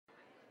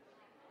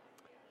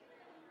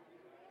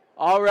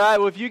All right,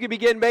 well, if you could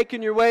begin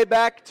making your way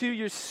back to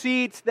your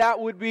seats,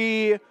 that would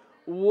be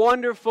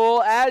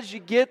wonderful. As you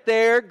get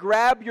there,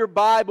 grab your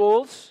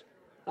Bibles,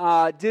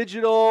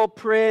 digital,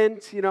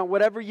 print,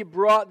 whatever you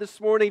brought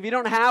this morning. If you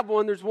don't have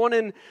one, there's one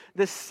in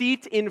the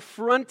seat in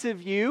front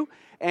of you,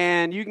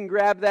 and you can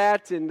grab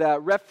that and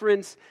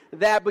reference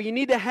that. But you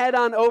need to head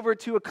on over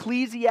to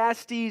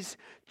Ecclesiastes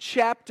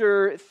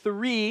chapter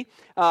 3.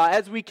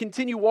 As we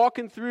continue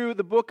walking through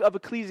the book of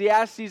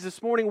Ecclesiastes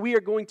this morning, we are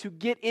going to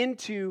get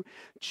into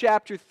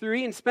chapter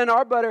 3 and spend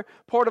our better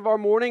part of our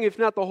morning, if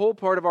not the whole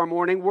part of our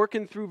morning,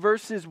 working through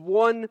verses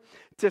 1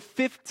 to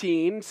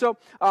 15. So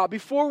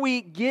before we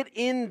get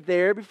in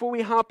there, before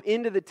we hop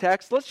into the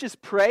text, let's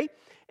just pray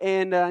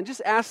and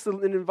just ask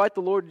and invite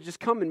the Lord to just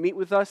come and meet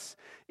with us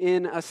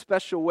in a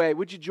special way.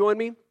 Would you join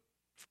me?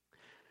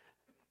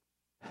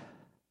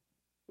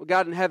 Well,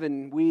 God in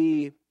heaven,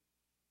 we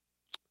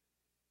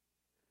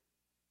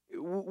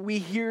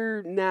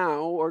here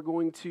now are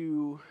going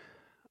to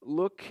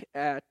look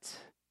at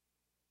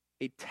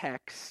a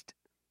text,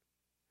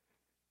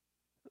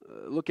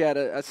 look at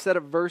a set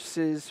of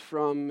verses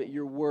from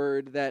your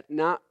word that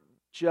not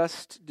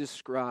just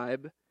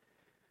describe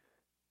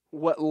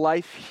what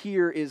life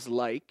here is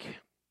like,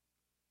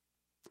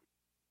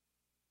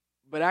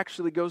 but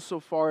actually go so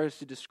far as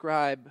to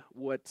describe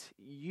what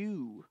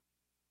you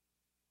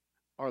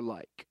are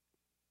like.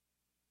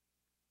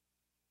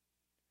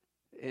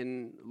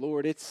 And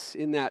Lord, it's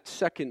in that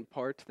second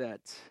part that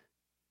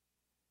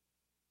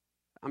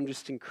I'm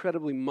just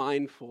incredibly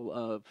mindful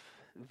of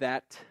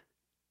that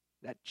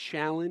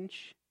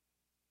challenge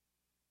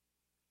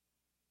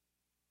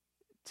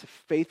to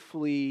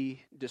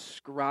faithfully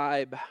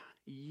describe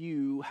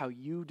you, how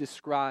you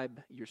describe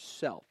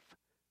yourself.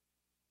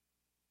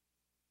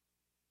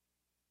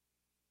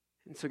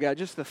 And so God,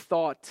 just the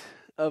thought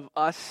of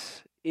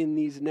us in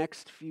these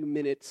next few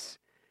minutes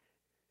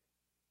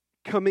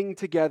coming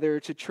together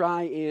to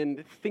try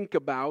and think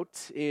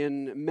about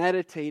and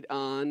meditate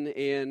on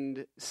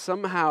and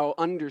somehow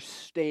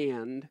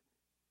understand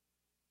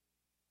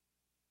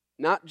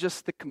not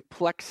just the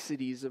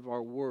complexities of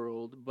our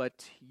world,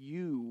 but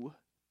you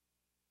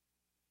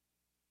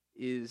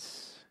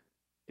is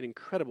an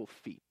incredible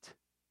feat.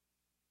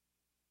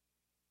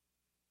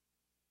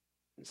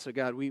 And so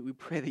God, we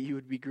pray that you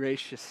would be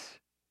gracious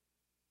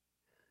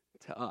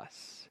to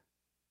us.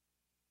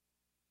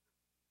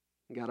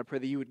 God, I pray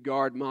that you would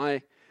guard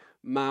my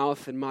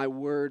mouth and my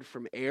word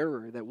from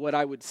error, that what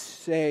I would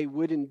say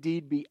would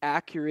indeed be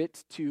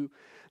accurate to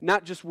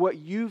not just what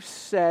you've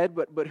said,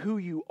 but who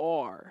you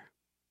are.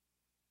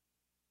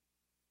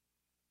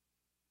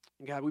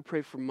 And God, we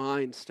pray for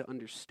minds to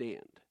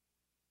understand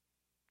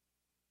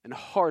and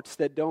hearts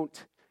that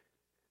don't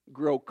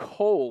grow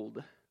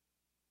cold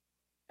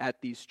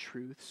at these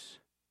truths,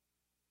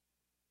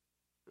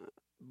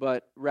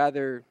 but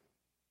rather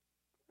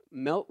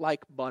melt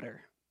like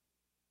butter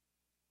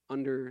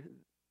under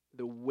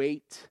the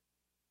weight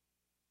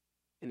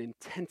and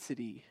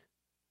intensity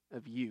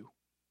of you.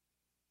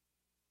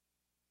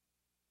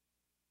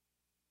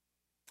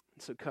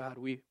 And so, God,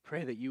 we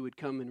pray that you would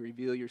come and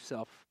reveal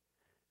yourself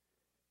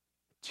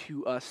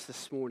to us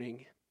this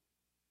morning.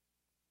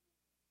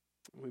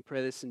 And we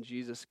pray this in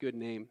Jesus' good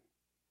name.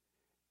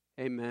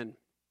 Amen.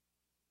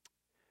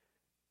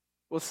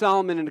 Well,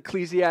 Solomon in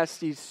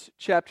Ecclesiastes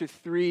chapter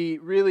 3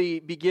 really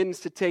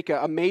begins to take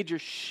a major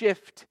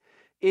shift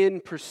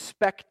in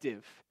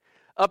perspective.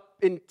 Up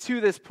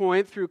into this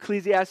point, through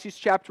Ecclesiastes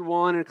chapter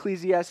 1 and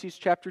Ecclesiastes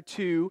chapter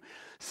 2,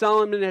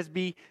 Solomon has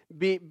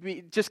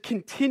just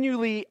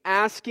continually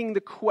asking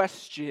the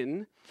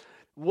question,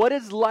 what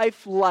is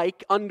life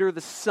like under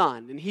the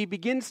sun? And he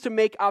begins to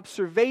make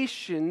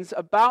observations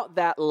about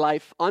that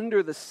life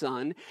under the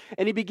sun,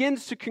 and he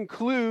begins to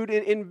conclude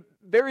in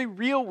very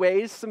real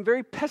ways some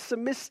very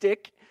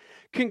pessimistic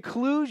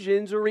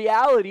conclusions or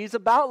realities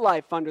about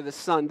life under the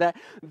sun, that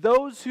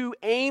those who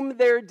aim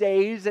their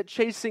days at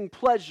chasing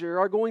pleasure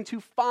are going to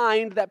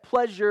find that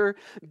pleasure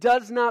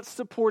does not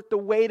support the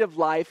weight of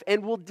life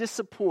and will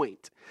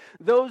disappoint.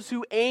 Those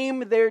who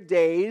aim their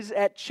days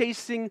at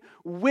chasing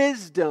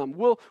wisdom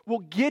will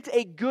get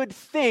a good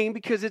thing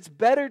because it's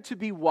better to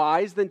be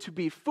wise than to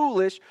be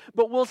foolish,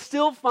 but will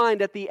still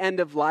find at the end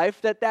of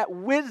life that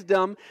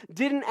wisdom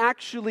didn't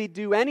actually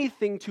do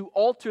anything to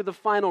alter the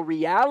final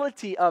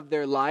reality of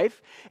their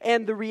life,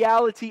 and the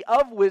reality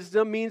of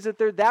wisdom means that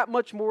they're that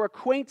much more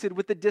acquainted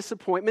with the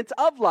disappointments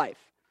of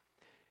life.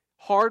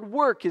 Hard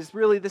work is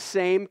really the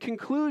same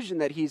conclusion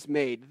that he's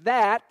made,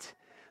 that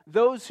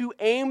those who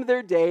aim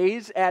their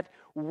days at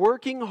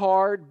working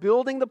hard,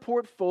 building the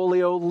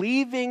portfolio,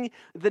 leaving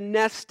the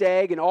nest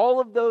egg, and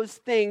all of those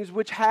things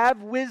which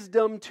have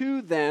wisdom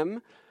to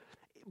them,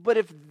 but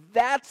if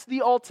that's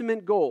the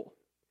ultimate goal,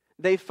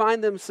 they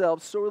find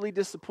themselves sorely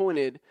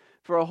disappointed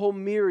for a whole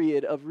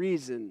myriad of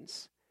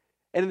reasons.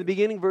 And in the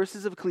beginning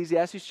verses of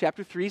Ecclesiastes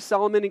chapter 3,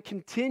 Solomon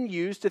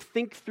continues to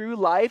think through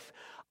life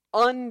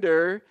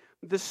under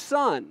the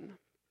sun.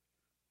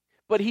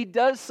 But he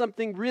does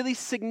something really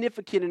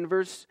significant in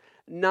verse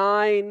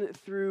 9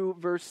 through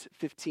verse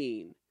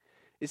 15.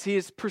 is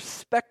his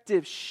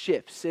perspective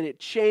shifts and it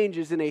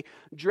changes in a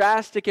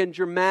drastic and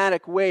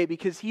dramatic way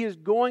because he is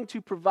going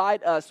to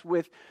provide us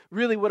with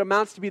really what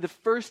amounts to be the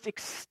first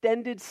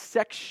extended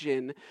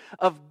section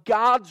of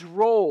God's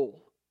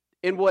role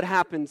in what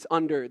happens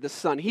under the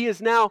sun. He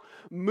has now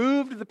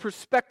moved the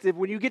perspective.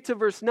 When you get to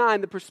verse 9,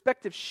 the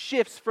perspective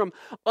shifts from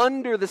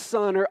under the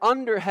sun or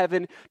under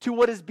heaven to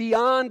what is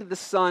beyond the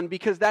sun,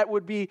 because that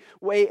would be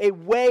a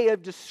way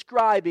of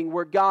describing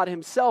where God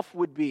himself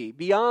would be,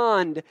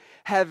 beyond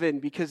heaven,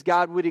 because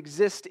God would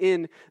exist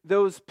in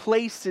those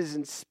places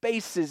and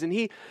spaces. And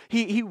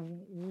he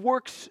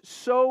works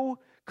so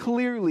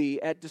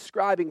clearly at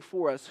describing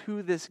for us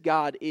who this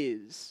God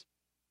is.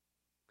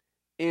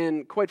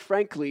 And quite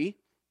frankly,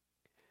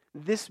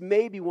 this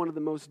may be one of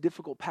the most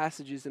difficult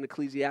passages in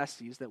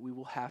Ecclesiastes that we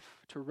will have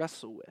to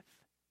wrestle with.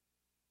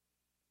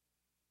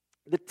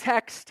 The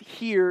text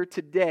here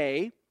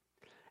today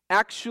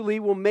actually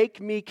will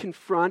make me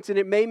confront, and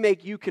it may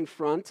make you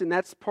confront, and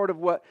that's part of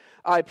what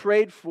I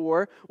prayed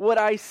for, what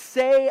I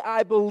say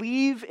I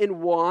believe and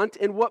want,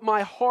 and what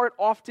my heart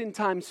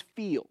oftentimes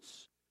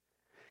feels.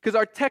 Because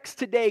our text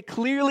today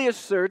clearly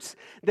asserts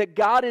that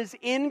God is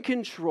in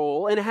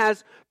control and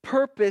has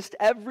purposed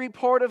every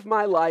part of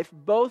my life,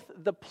 both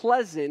the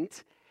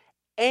pleasant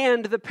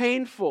and the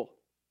painful.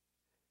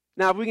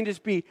 Now, if we can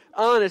just be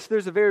honest,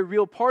 there's a very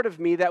real part of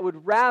me that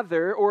would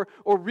rather, or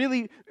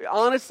really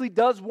honestly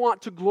does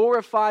want to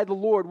glorify the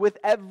Lord with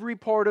every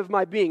part of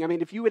my being. I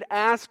mean, if you would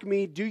ask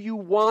me, do you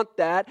want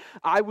that?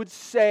 I would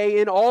say,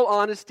 in all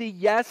honesty,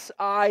 yes,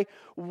 I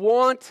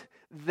want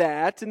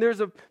that. And there's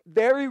a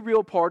very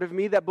real part of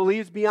me that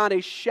believes beyond a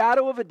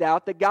shadow of a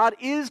doubt that God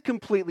is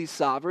completely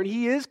sovereign,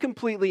 he is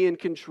completely in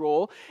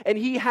control, and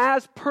he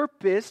has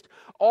purposed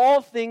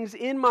all things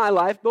in my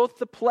life, both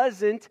the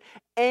pleasant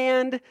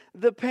and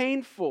the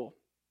painful.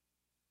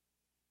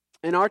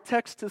 And our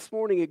text this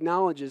morning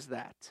acknowledges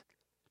that.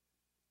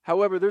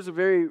 However, there's a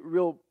very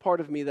real part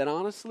of me that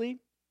honestly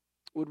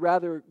would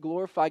rather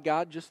glorify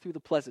God just through the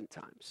pleasant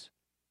times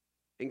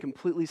and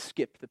completely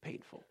skip the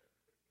painful.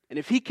 And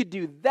if he could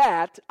do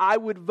that, I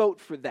would vote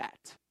for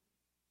that.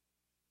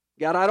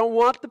 God, I don't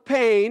want the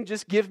pain,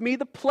 just give me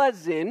the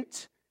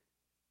pleasant.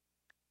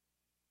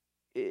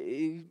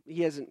 He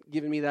hasn't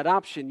given me that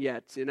option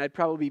yet, and I'd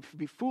probably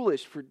be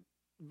foolish for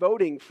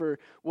voting for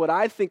what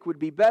I think would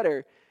be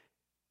better,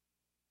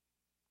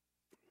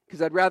 because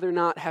I'd rather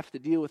not have to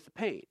deal with the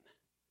pain.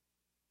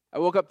 I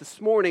woke up this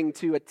morning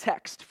to a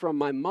text from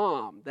my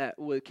mom that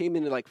came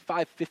in at like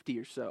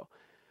 5:50 or so,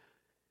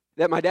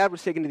 that my dad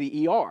was taken to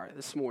the ER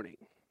this morning.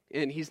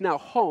 And he's now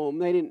home.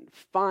 They didn't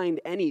find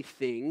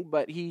anything,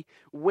 but he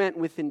went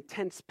with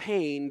intense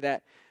pain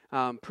that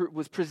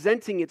was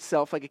presenting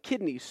itself like a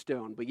kidney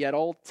stone, but yet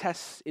all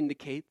tests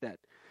indicate that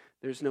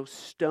there's no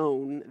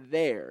stone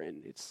there.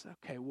 And it's,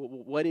 okay, well,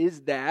 what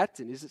is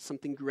that? And is it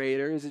something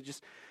greater? Is it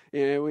just,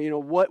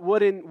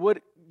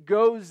 what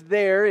goes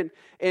there?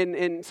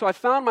 And so I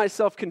found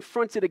myself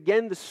confronted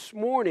again this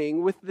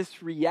morning with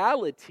this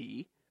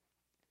reality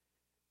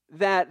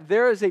that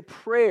there is a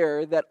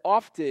prayer that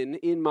often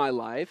in my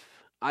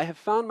life I have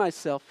found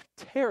myself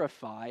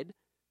terrified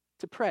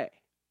to pray.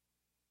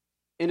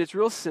 And it's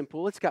real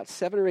simple. It's got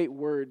 7 or 8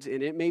 words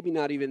in it, maybe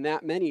not even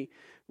that many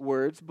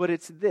words, but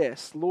it's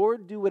this: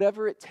 Lord, do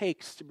whatever it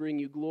takes to bring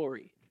you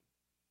glory.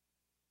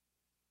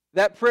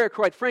 That prayer,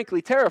 quite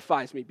frankly,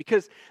 terrifies me,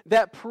 because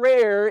that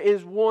prayer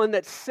is one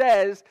that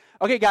says,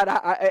 okay, God,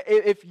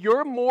 if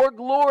you're more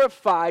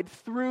glorified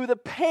through the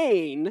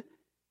pain,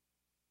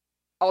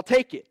 I'll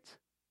take it,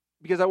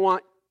 because I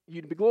want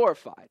you to be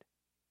glorified.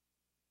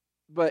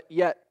 But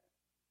yet,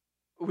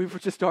 we've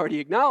just already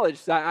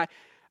acknowledged, I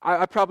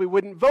probably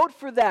wouldn't vote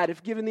for that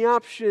if given the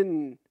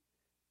option.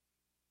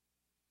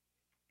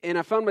 And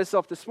I found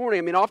myself this morning,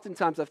 I mean,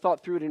 oftentimes I've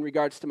thought through it in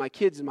regards to my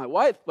kids and my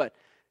wife, but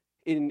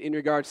in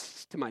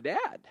regards to my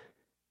dad.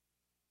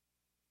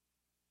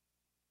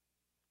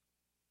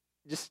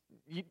 Just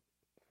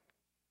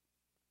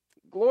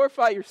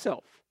glorify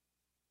yourself.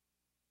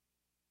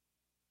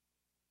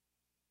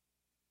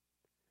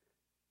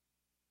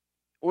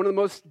 One of the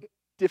most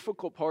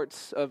difficult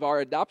parts of our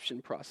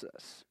adoption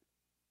process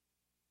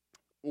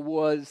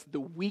was the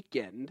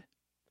weekend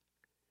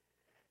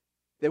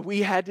that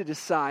we had to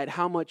decide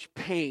how much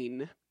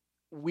pain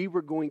we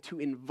were going to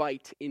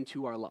invite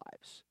into our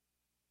lives.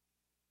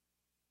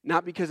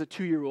 Not because a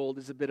 2-year-old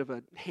is a bit of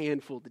a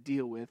handful to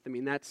deal with. I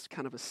mean, that's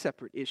kind of a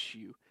separate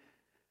issue.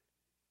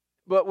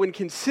 But when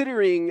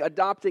considering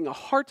adopting a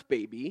heart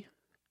baby,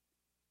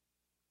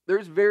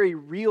 there's very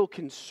real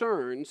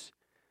concerns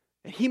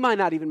that he might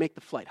not even make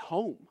the flight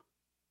home.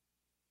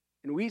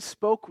 And we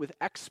spoke with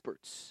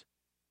experts.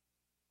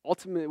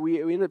 Ultimately,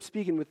 we ended up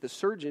speaking with the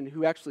surgeon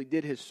who actually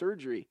did his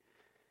surgery.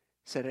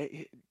 Said,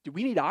 hey, do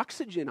we need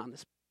oxygen on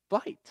this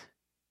flight?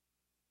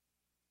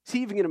 Is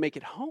he even going to make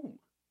it home?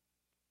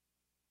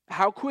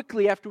 How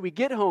quickly after we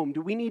get home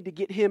do we need to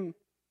get him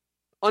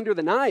under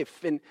the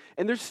knife? And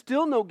there's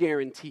still no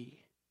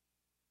guarantee.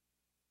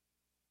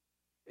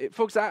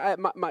 Folks,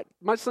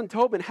 my son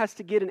Tobin has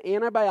to get an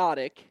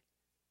antibiotic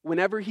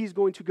whenever he's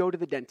going to go to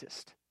the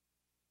dentist.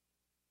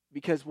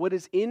 because what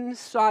is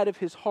inside of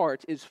his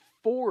heart is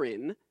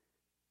foreign,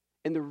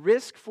 and the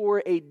risk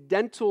for a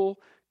dental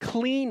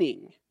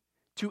cleaning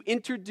to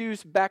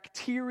introduce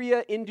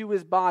bacteria into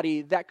his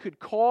body that could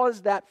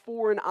cause that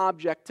foreign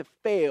object to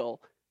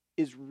fail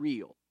is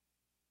real.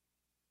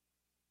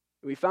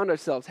 We found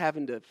ourselves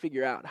having to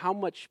figure out how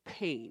much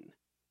pain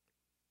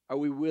are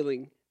we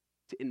willing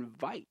to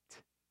invite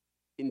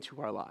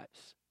into our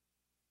lives.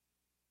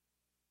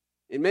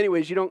 In many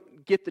ways, you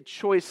don't get the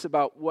choice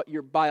about what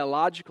your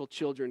biological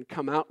children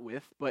come out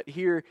with, but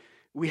here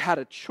we had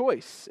a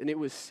choice, and it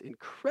was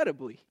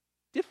incredibly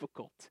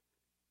difficult.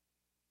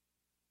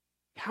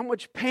 How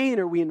much pain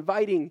are we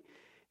inviting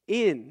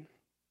in?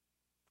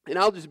 And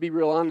I'll just be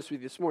real honest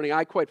with you this morning.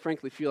 I quite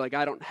frankly feel like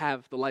I don't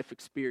have the life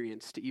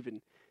experience to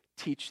even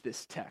teach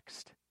this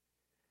text.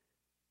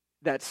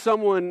 That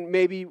someone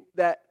maybe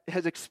that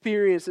has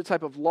experienced a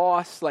type of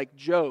loss like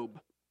Job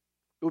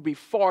would be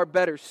far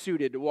better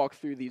suited to walk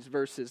through these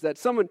verses. That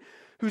someone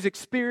who's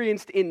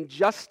experienced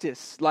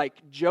injustice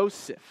like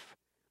Joseph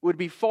would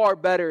be far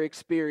better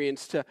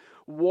experienced to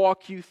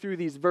walk you through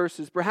these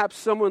verses. Perhaps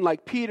someone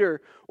like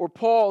Peter or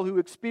Paul who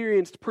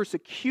experienced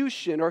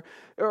persecution,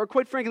 or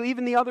quite frankly,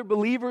 even the other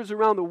believers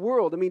around the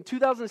world. I mean,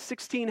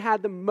 2016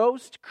 had the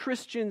most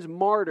Christians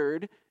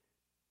martyred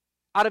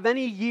out of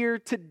any year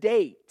to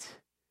date.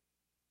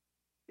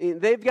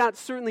 They've got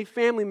certainly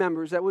family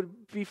members that would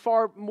be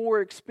far more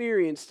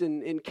experienced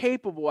and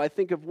capable, I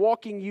think, of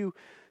walking you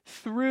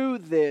through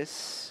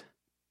this.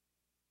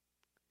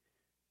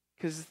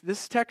 Because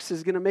this text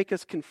is going to make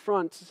us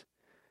confront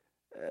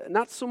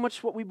not so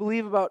much what we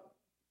believe about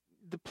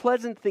the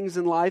pleasant things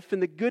in life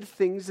and the good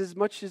things as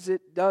much as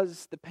it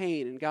does the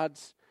pain and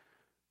God's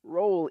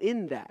role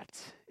in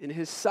that, and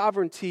his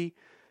sovereignty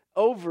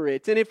over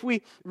it. And if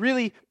we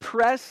really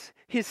press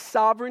his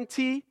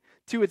sovereignty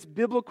to its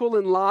biblical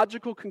and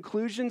logical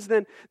conclusions,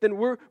 then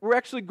we're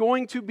actually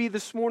going to be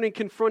this morning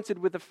confronted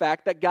with the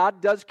fact that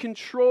God does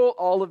control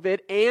all of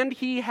it, and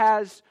he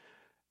has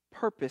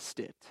purposed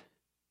it.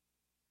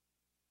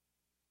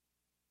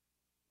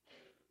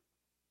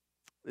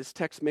 This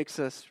text makes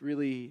us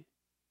really,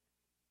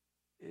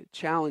 it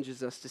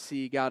challenges us to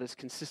see God as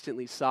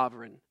consistently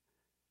sovereign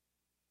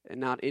and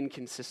not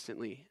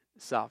inconsistently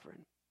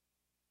sovereign.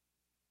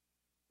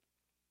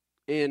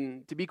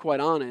 And to be quite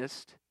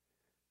honest,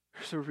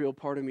 there's a real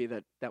part of me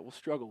that will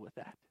struggle with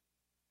that.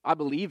 I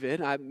believe it.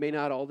 I may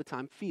not all the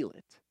time feel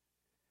it.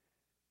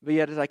 But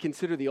yet, as I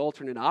consider the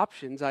alternate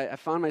options, I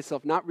found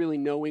myself not really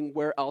knowing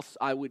where else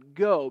I would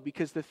go,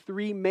 because the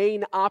three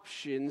main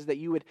options that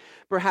you would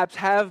perhaps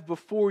have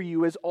before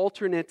you as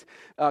alternate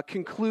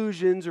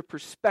conclusions or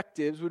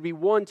perspectives would be,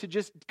 one, to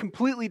just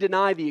completely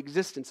deny the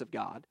existence of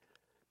God,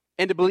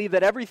 and to believe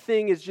that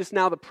everything is just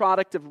now the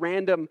product of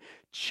random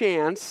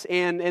chance,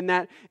 and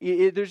that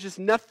there's just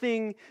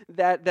nothing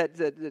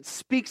that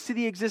speaks to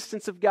the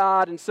existence of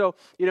God. And so,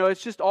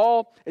 it's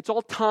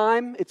all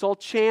time, it's all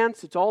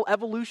chance, it's all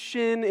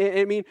evolution.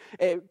 I mean,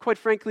 quite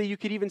frankly, you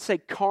could even say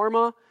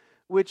karma,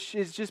 which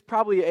is just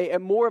probably a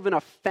more of an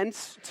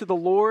offense to the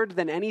Lord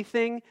than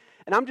anything.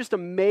 And I'm just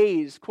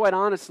amazed, quite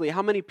honestly,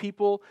 how many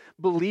people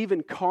believe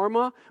in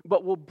karma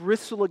but will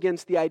bristle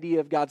against the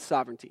idea of God's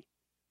sovereignty.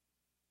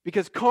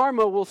 Because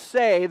karma will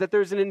say that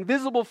there's an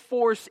invisible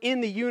force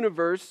in the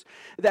universe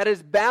that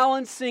is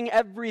balancing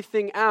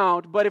everything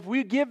out. But if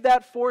we give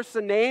that force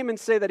a name and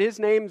say that his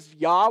name's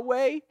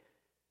Yahweh,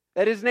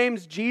 that his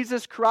name's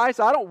Jesus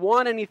Christ, I don't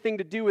want anything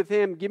to do with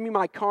him. Give me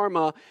my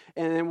karma,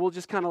 and then we'll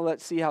just kind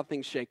of see how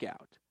things shake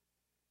out.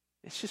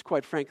 It's just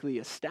quite frankly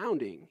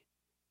astounding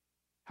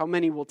how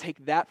many will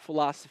take that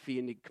philosophy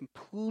and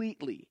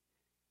completely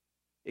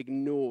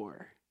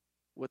ignore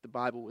what the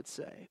Bible would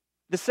say.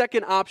 The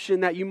second option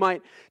that you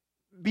might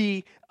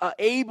be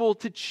able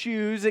to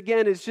choose,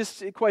 again, is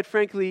just quite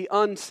frankly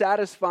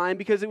unsatisfying,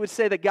 because it would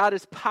say that God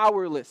is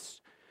powerless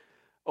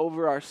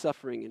over our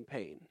suffering and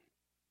pain.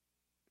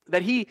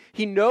 That he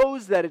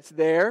knows that it's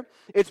there,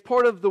 it's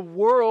part of the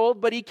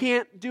world, but he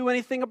can't do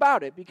anything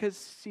about it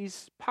because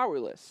he's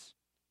powerless.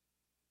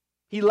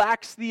 He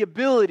lacks the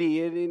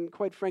ability, and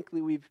quite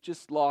frankly, we've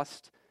just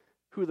lost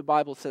who the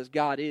Bible says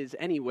God is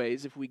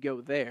anyways if we go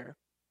there.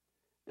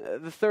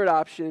 The third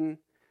option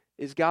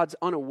is God's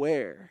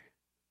unaware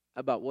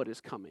about what is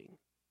coming.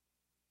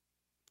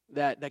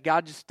 That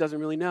God just doesn't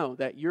really know,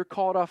 that you're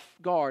caught off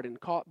guard and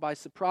caught by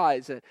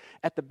surprise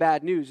at the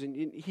bad news, and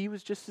he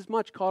was just as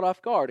much caught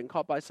off guard and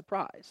caught by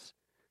surprise.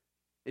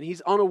 And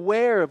he's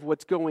unaware of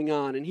what's going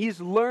on, and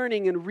he's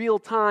learning in real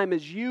time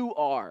as you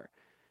are.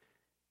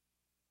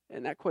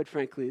 And that, quite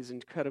frankly, is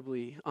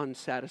incredibly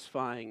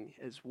unsatisfying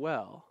as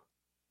well.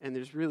 And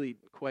there's really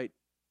quite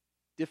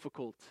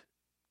difficult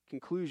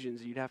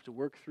conclusions you'd have to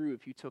work through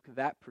if you took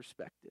that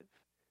perspective.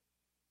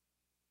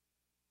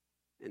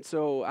 And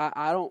so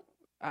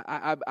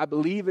I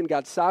believe in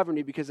God's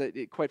sovereignty because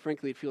quite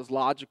frankly it feels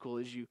logical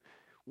as you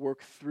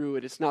work through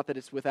it. It's not that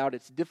it's without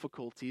its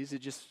difficulties, it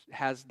just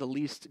has the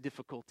least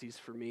difficulties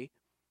for me.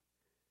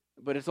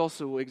 But it's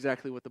also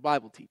exactly what the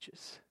Bible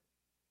teaches.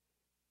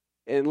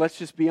 And let's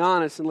just be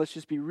honest and let's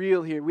just be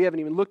real here. We haven't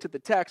even looked at the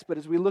text, but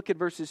as we look at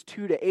verses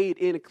 2 to 8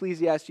 in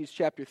Ecclesiastes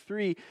chapter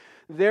 3,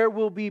 there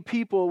will be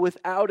people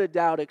without a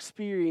doubt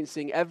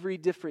experiencing every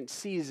different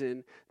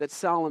season that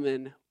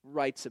Solomon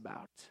writes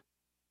about.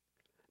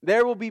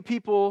 There will be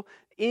people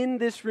in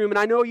this room, and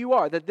I know you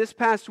are, that this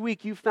past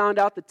week you found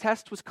out the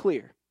test was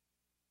clear.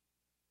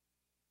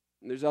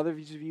 And there's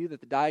others of you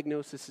that the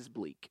diagnosis is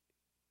bleak.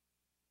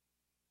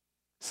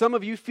 Some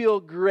of you feel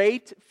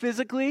great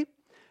physically.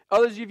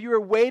 Others of you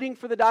are waiting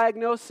for the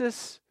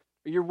diagnosis,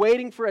 or you're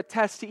waiting for a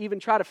test to even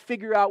try to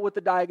figure out what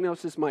the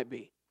diagnosis might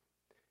be.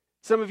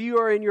 Some of you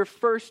are in your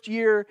first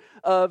year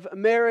of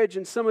marriage,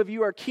 and some of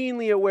you are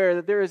keenly aware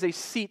that there is a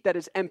seat that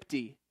is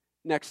empty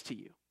next to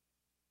you.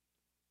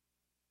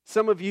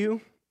 Some of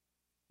you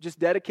just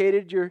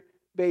dedicated your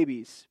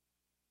babies.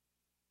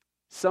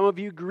 Some of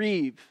you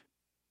grieve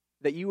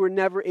that you were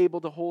never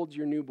able to hold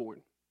your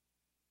newborn.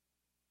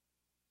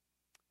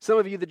 Some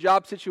of you, the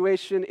job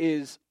situation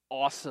is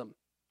awesome.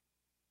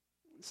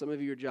 Some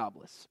of you are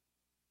jobless.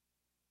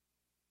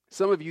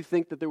 Some of you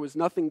think that there was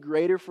nothing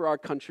greater for our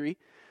country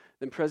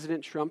than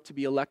President Trump to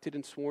be elected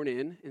and sworn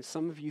in, and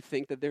some of you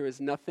think that there is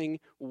nothing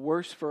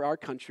worse for our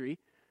country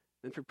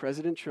than for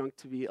President Trump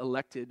to be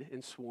elected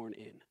and sworn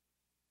in.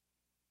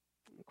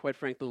 Quite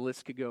frankly, the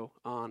list could go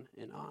on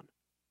and on.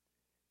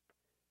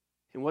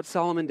 And what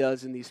Solomon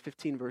does in these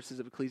 15 verses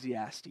of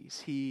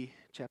Ecclesiastes,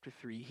 chapter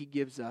 3, he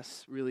gives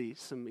us really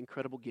some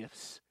incredible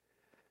gifts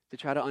to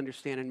try to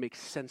understand and make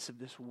sense of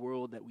this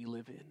world that we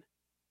live in.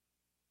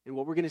 And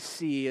what we're going to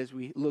see as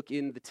we look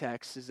in the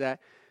text is that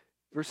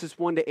verses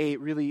 1 to 8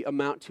 really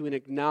amount to an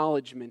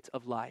acknowledgement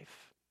of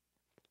life.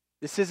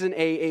 This isn't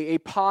a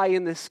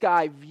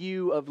pie-in-the-sky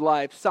view of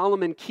life.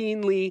 Solomon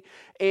keenly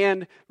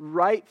and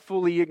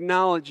rightfully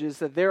acknowledges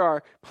that there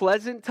are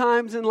pleasant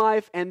times in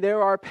life and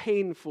there are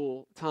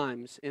painful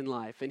times in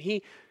life. And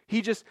he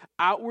just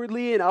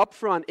outwardly and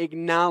upfront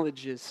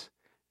acknowledges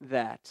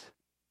that.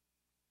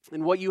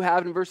 And what you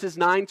have in verses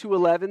 9 to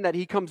 11 that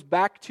he comes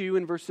back to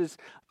in verses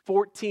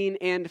 14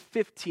 and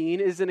 15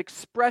 is an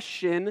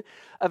expression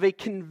of a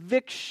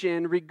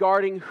conviction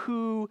regarding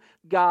who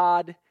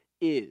God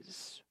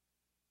is.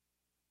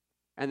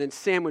 And then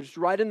sandwiched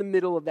right in the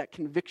middle of that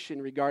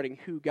conviction regarding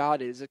who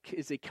God is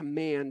a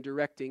command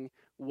directing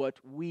what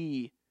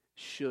we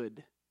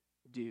should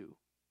do.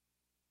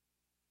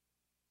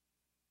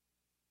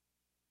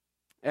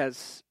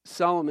 As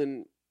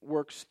Solomon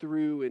works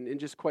through and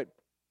just quite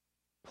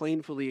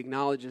plainly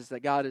acknowledges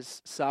that God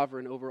is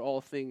sovereign over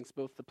all things,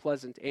 both the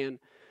pleasant and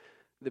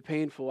the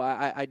painful,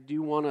 I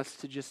do want us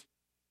to just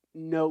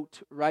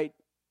note right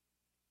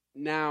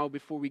now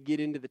before we get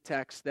into the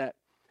text that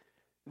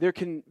there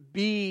can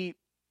be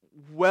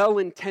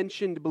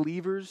well-intentioned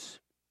believers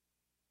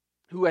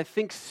who I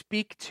think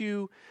speak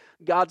to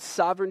God's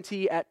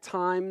sovereignty at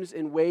times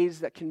in ways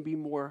that can be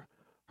more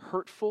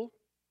hurtful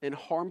and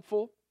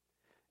harmful.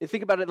 And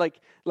think about it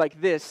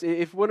like this.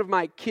 If one of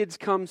my kids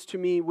comes to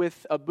me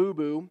with a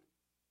boo-boo,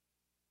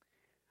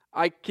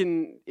 I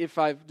can, if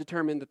I've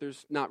determined that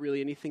there's not really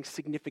anything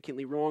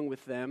significantly wrong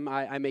with them,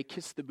 I may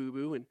kiss the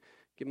boo-boo and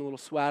give them a little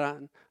swat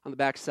on the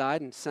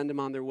backside and send them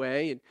on their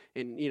way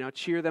and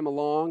cheer them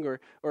along,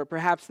 or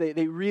perhaps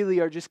they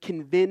really are just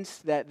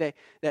convinced that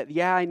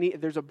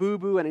there's a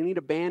boo-boo and I need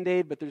a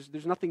Band-Aid, but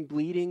there's nothing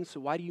bleeding,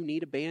 so why do you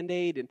need a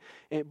Band-Aid?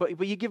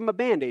 But you give them a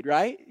Band-Aid,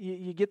 right?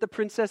 You get the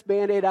Princess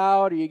Band-Aid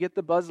out, or you get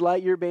the Buzz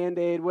Lightyear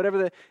Band-Aid,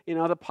 whatever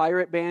the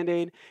pirate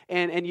Band-Aid,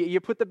 and you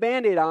put the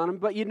Band-Aid on them,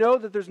 but you know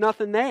that there's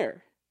nothing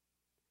there.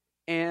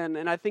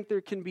 And I think there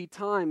can be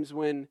times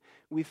when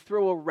we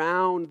throw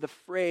around the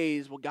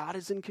phrase, well, God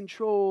is in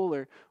control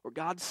or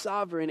God's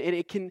sovereign, and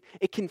it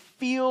can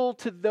feel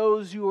to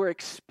those who are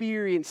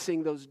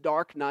experiencing those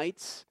dark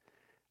nights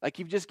like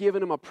you've just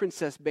given them a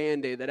Princess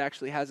Band-Aid that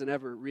actually hasn't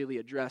ever really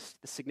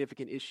addressed the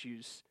significant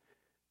issues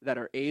that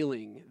are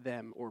ailing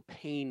them or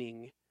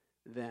paining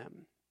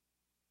them.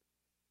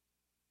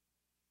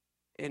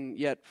 And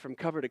yet, from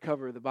cover to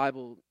cover, the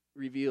Bible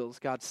reveals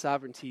God's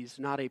sovereignty is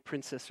not a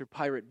princess or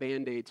pirate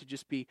Band-Aid to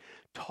just be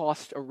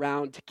tossed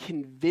around to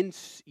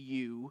convince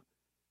you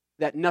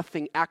that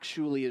nothing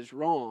actually is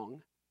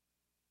wrong.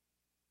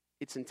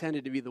 It's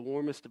intended to be the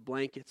warmest of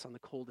blankets on the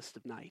coldest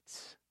of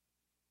nights.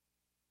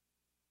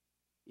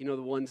 You know,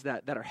 the ones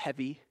that are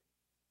heavy,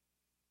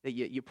 that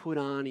you put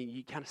on and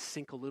you kind of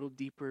sink a little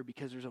deeper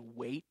because there's a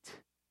weight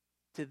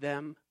to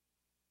them.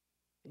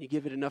 And you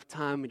give it enough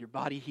time and your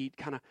body heat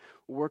kind of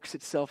works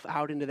itself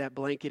out into that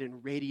blanket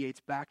and radiates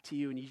back to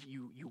you, and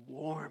you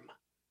warm.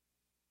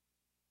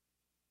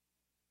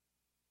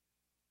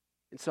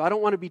 And so I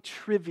don't want to be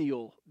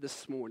trivial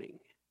this morning,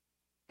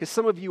 because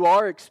some of you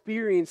are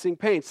experiencing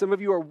pain. Some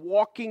of you are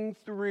walking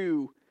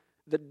through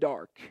the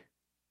dark.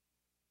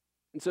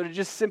 And so to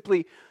just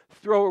simply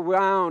throw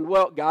around,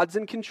 well, God's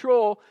in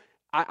control,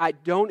 I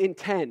don't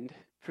intend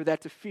for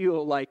that to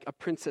feel like a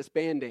Princess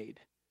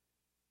Band-Aid,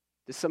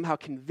 to somehow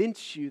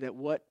convince you that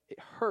what it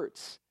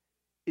hurts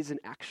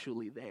isn't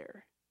actually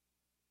there.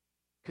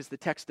 Because the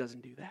text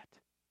doesn't do that.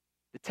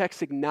 The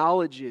text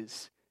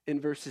acknowledges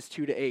in verses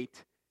 2 to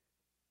 8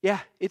 Yeah,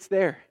 it's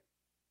there.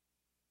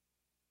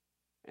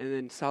 And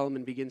then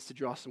Solomon begins to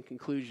draw some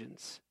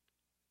conclusions.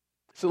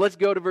 So let's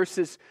go to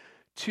verses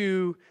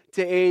 2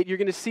 to 8. You're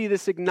going to see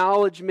this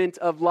acknowledgement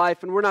of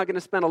life, and we're not going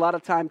to spend a lot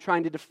of time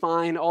trying to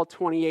define all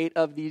 28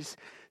 of these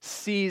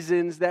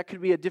seasons. That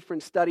could be a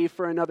different study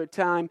for another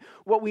time.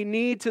 What we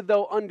need to,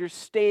 though,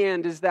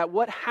 understand is that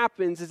what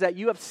happens is that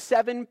you have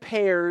 7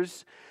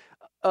 pairs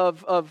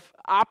of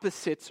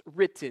opposites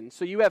written.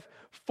 So you have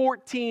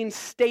 14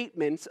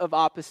 statements of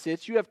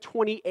opposites. You have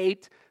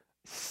 28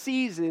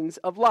 seasons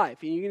of life.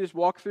 And you can just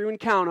walk through and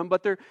count them,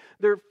 but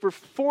they're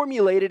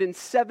formulated in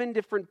 7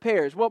 different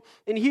pairs. Well,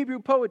 in Hebrew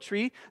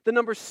poetry, the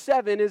number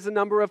 7 is a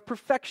number of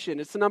perfection.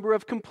 It's a number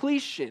of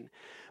completion.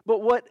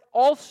 But what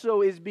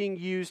also is being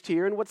used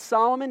here, and what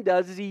Solomon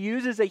does, is he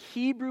uses a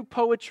Hebrew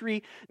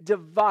poetry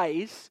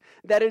device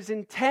that is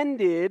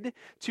intended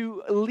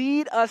to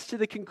lead us to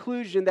the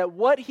conclusion that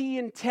what he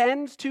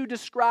intends to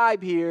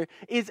describe here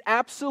is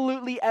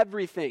absolutely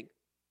everything.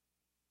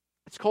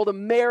 It's called a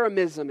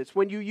merism. It's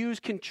when you use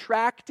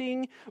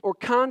contracting or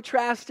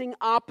contrasting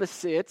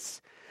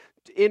opposites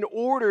in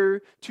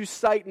order to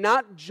cite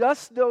not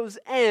just those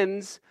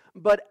ends,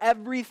 but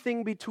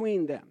everything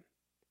between them.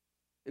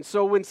 And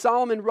so when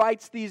Solomon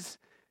writes these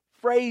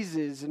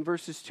phrases in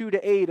verses 2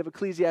 to 8 of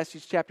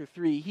Ecclesiastes chapter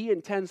 3, he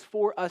intends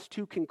for us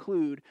to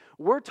conclude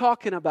we're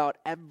talking about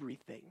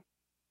everything.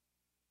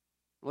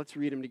 Let's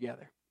read them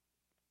together.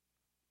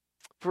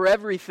 For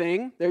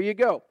everything, there you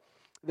go.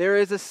 There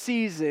is a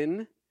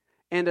season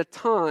and a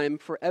time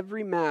for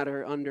every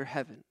matter under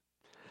heaven.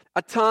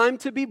 A time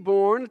to be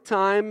born, a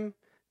time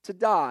to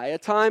die, a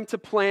time to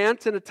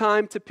plant and a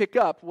time to pick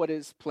up what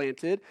is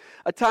planted,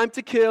 a time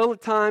to kill, a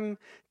time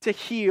to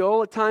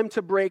heal, a time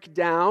to break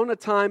down, a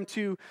time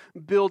to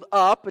build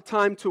up, a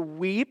time to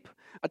weep,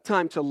 a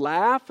time to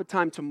laugh, a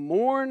time to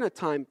mourn, a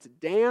time to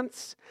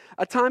dance,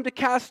 a time to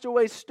cast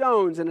away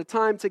stones and a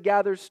time to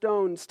gather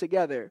stones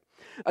together,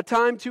 a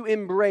time to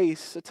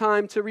embrace, a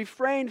time to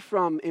refrain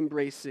from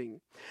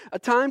embracing, a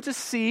time to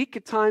seek,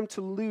 a time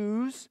to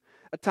lose,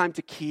 a time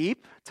to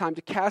keep, a time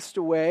to cast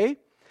away,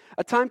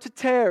 a time to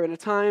tear and a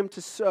time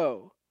to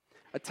sow,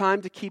 a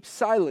time to keep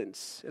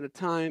silence and a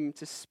time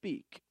to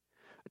speak,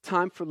 a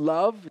time for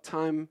love, a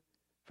time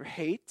for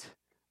hate,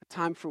 a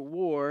time for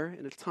war,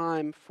 and a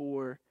time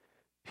for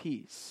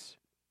peace.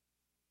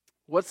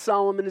 What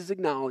Solomon is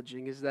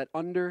acknowledging is that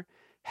under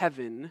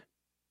heaven,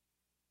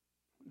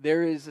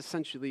 there is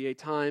essentially a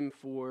time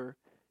for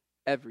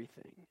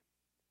everything.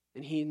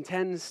 And he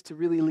intends to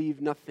really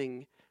leave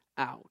nothing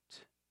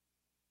out.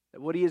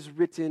 That what he has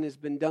written has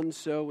been done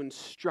so and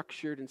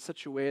structured in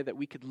such a way that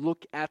we could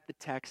look at the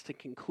text and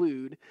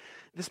conclude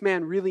this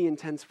man really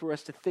intends for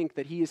us to think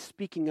that he is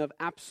speaking of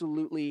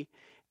absolutely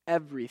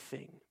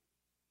everything.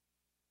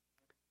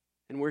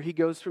 And where he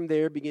goes from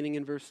there, beginning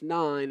in verse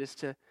 9, is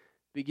to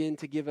begin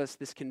to give us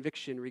this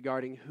conviction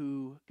regarding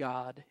who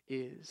God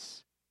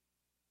is.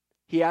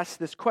 He asks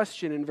this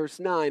question in verse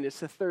 9.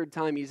 It's the third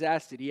time he's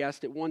asked it. He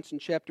asked it once in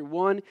chapter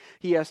 1.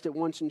 He asked it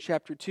once in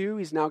chapter 2.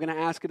 He's now going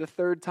to ask it a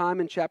third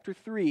time in chapter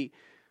 3.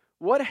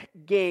 What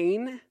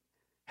gain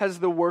has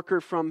the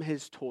worker from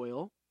his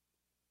toil?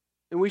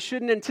 And we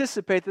shouldn't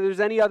anticipate that there's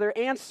any other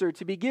answer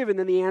to be given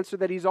than the answer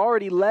that he's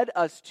already led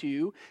us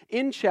to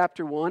in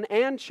chapter 1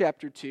 and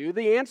chapter 2.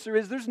 The answer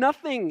is there's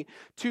nothing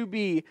to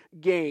be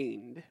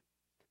gained.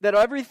 That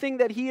everything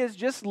that he has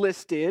just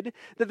listed,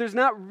 that there's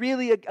not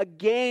really a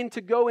gain to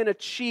go and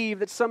achieve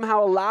that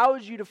somehow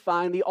allows you to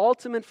find the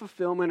ultimate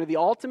fulfillment or the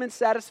ultimate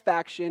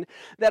satisfaction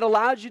that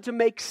allows you to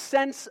make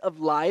sense of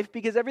life,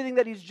 because everything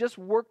that he's just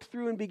worked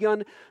through and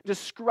begun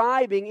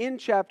describing in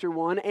chapter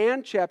 1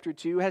 and chapter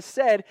 2 has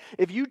said,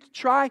 if you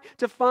try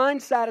to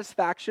find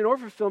satisfaction or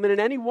fulfillment in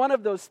any one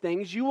of those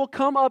things, you will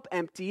come up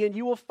empty and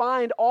you will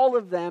find all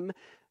of them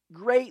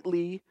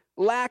greatly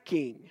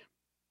lacking.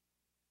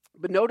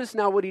 But notice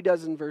now what he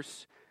does in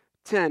verse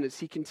 10 as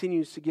he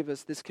continues to give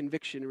us this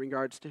conviction in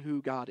regards to who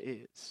God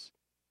is.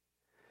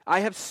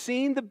 I have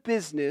seen the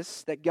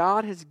business that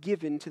God has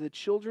given to the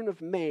children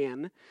of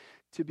man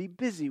to be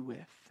busy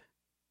with.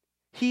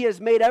 He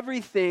has made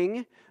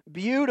everything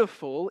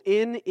beautiful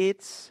in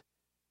its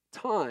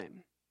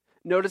time.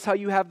 Notice how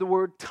you have the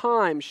word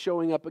time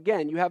showing up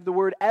again. You have the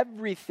word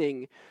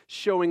everything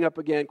showing up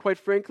again. Quite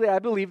frankly, I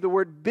believe the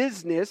word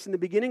business in the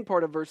beginning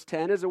part of verse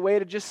 10 is a way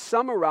to just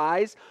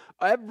summarize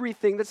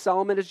everything that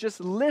Solomon has just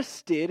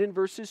listed in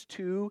verses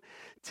 2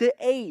 to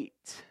 8.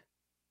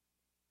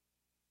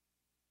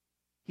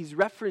 He's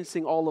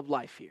referencing all of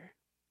life here.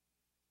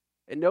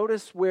 And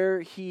notice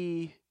where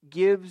he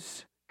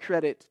gives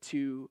credit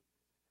to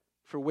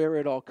for where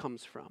it all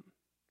comes from.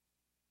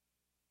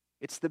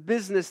 It's the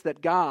business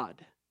that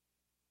God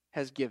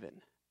has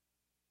given.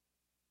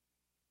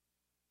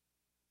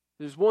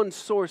 There's one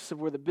source of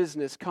where the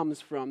business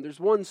comes from. There's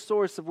one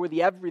source of where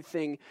the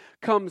everything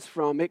comes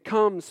from. It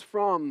comes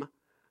from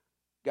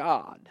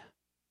God.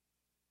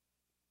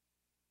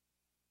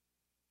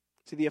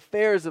 See, the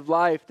affairs of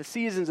life, the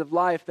seasons of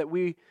life that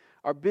we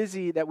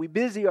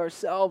busy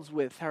ourselves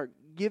with are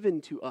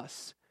given to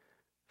us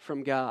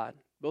from God,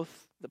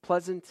 both the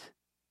pleasant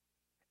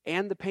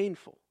and the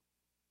painful.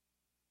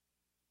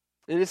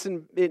 And this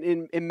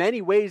in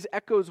many ways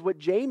echoes what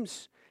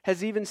James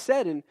has even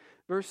said in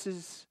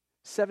verses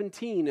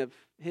 17 of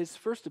his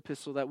first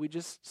epistle that we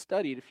just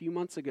studied a few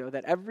months ago,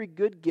 that every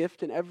good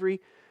gift and every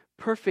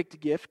perfect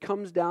gift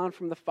comes down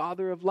from the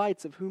Father of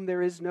lights, of whom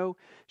there is no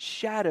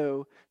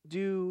shadow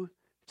due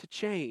to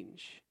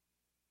change.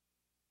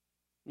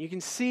 You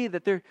can see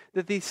that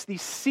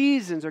these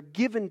seasons are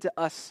given to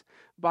us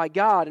by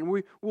God, and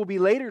we will be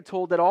later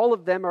told that all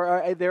of them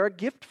they're a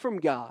gift from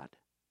God.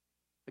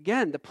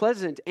 Again, the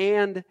pleasant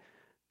and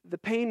the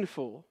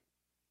painful.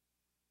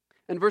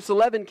 And verse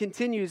 11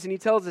 continues, and he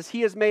tells us,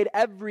 He has made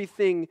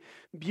everything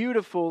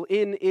beautiful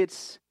in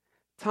its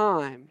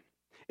time.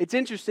 It's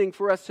interesting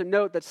for us to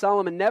note that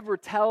Solomon never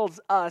tells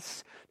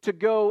us to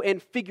go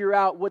and figure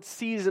out what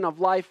season of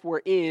life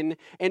we're in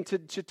and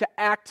to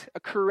act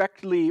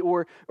correctly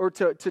or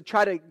to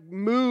try to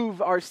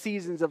move our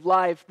seasons of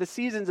life. The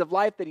seasons of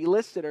life that he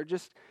listed are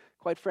just,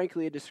 quite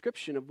frankly, a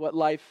description of what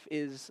life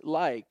is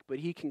like. But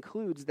he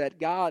concludes that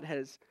God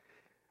has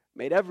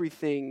made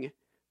everything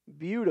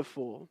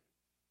beautiful.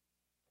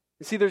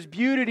 You see, there's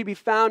beauty to be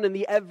found in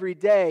the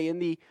everyday, in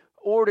the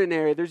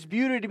ordinary. There's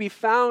beauty to be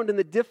found in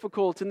the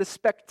difficult, in the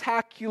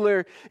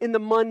spectacular, in the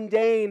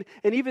mundane,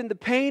 and even the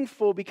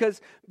painful,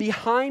 because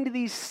behind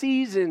these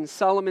seasons,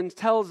 Solomon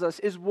tells us,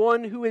 is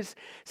one who is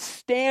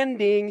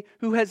standing,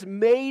 who has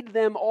made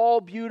them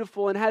all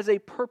beautiful and has a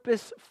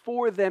purpose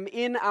for them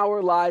in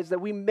our lives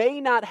that we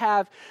may not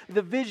have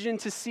the vision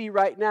to see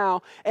right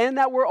now, and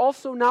that we're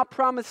also not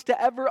promised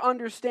to ever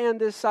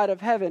understand this side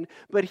of heaven.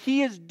 But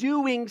He is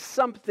doing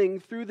something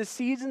through the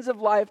seasons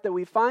of life that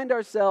we find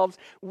ourselves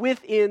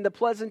within, the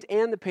pleasant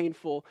and the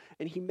painful,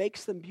 and He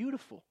makes them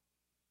beautiful.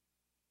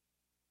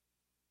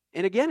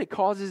 And again, it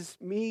causes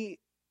me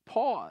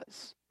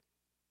pause,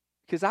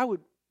 because I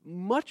would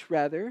much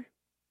rather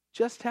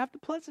just have the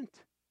pleasant.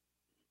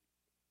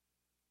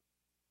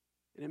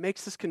 And it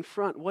makes us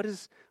confront, what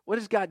is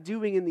God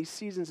doing in these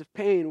seasons of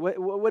pain?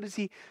 What is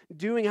He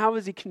doing? How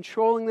is He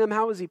controlling them?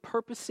 How is He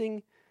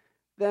purposing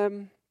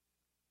them?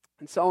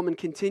 And Solomon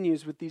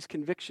continues with these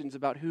convictions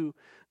about who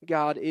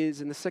God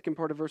is. In the second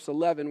part of verse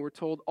 11, we're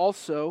told,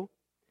 also,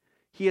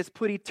 He has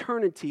put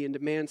eternity into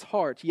man's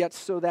heart, yet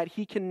so that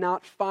he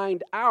cannot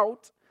find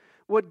out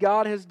what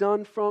God has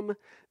done from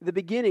the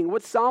beginning.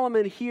 What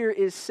Solomon here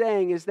is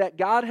saying is that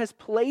God has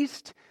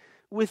placed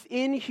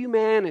within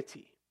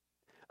humanity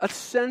a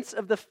sense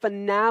of the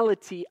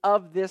finality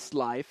of this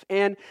life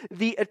and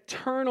the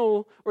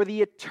eternal or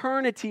the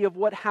eternity of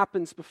what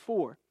happens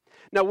before.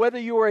 Now, whether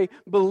you're a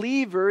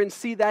believer and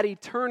see that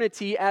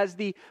eternity as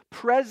the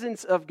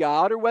presence of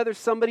God, or whether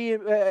somebody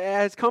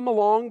has come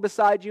along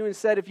beside you and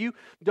said, if you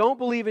don't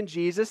believe in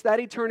Jesus,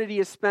 that eternity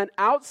is spent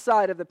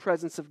outside of the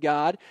presence of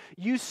God,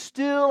 you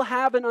still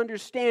have an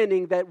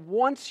understanding that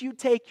once you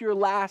take your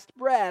last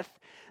breath,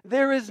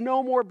 there is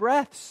no more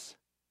breaths.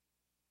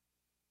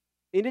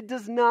 And it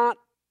does not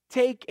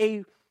take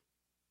a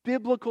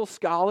biblical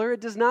scholar,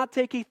 it does not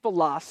take a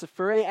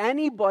philosopher.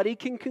 Anybody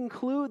can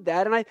conclude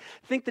that. And I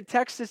think the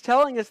text is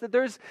telling us that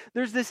there's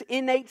this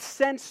innate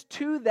sense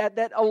to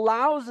that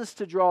allows us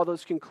to draw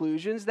those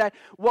conclusions, that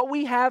what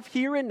we have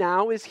here and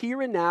now is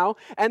here and now,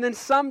 and then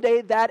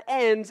someday that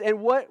ends,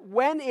 and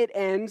when it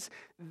ends,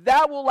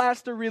 that will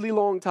last a really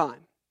long time.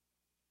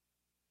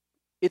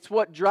 It's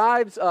what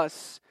drives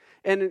us.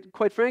 And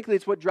quite frankly,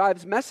 it's what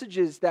drives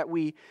messages that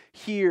we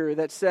hear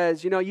that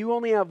says, you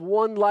only have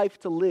one life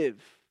to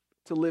live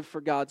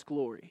for God's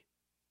glory.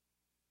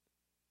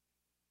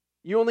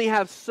 You only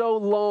have so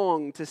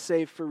long to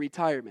save for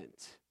retirement.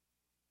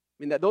 I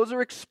mean, that those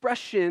are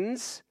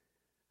expressions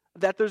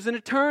that there's an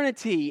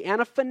eternity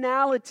and a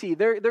finality.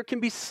 There can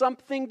be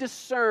something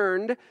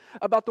discerned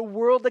about the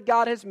world that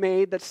God has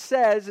made that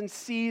says and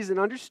sees and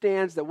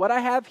understands that what I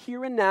have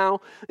here and now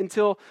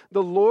until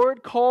the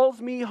Lord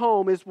calls me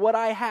home is what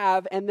I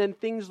have, and then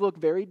things look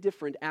very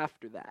different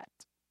after that.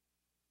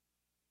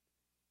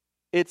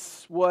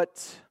 It's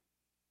what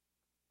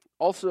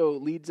also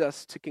leads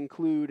us to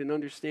conclude and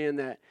understand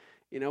that,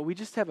 we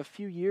just have a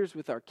few years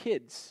with our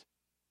kids.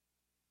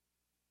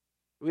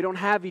 We don't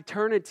have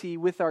eternity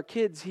with our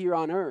kids here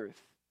on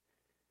earth.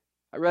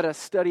 I read a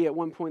study at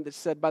one point that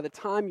said by the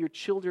time your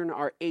children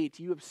are 8,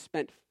 you have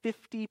spent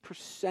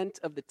 50%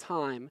 of the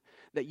time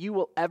that you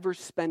will ever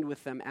spend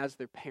with them as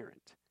their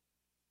parent.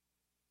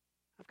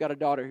 I've got a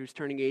daughter who's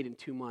turning 8 in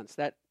 2 months.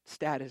 That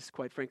stat is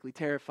quite frankly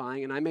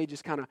terrifying, and I may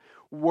just kind of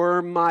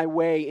worm my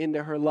way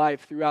into her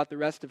life throughout the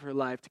rest of her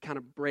life to kind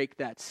of break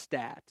that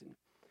stat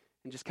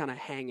and just kind of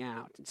hang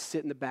out and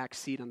sit in the back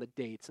seat on the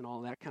dates and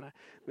all that kind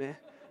of,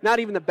 not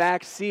even the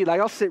back seat, like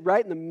I'll sit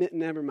right in the middle,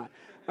 never mind.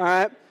 All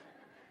right?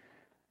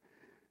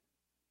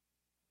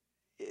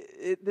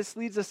 This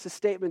leads us to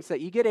statements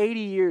that you get 80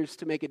 years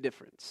to make a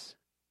difference.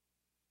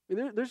 I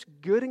mean, there's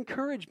good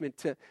encouragement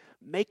to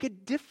make a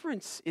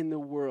difference in the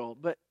world,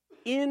 but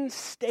in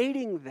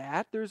stating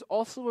that, there's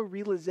also a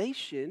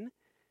realization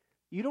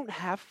you don't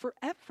have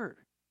forever.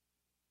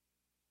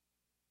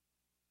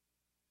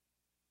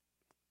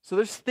 So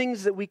there's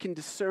things that we can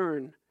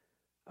discern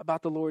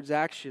about the Lord's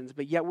actions,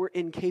 but yet we're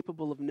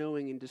incapable of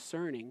knowing and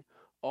discerning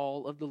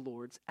all of the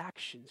Lord's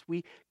actions.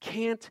 We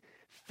can't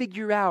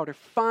figure out or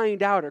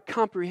find out or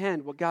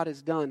comprehend what God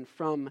has done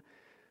from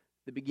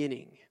the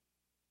beginning.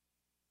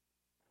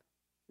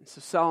 And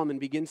so Solomon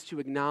begins to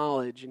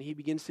acknowledge and he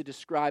begins to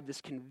describe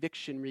this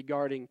conviction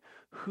regarding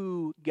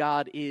who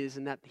God is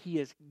and that he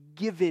has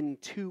given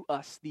to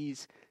us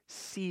these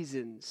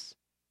seasons.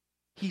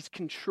 He's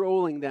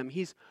controlling them.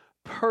 He's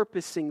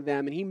purposing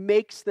them, and he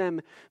makes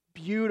them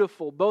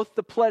beautiful. Both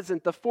the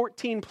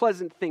 14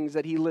 pleasant things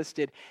that he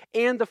listed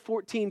and the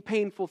 14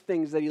 painful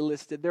things that he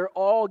listed. They're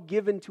all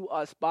given to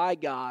us by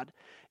God,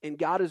 and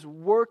God is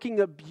working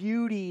a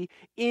beauty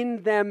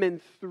in them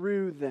and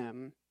through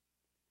them.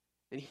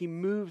 And he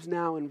moves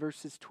now in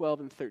verses 12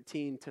 and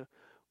 13 to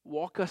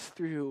walk us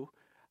through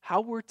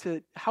how we're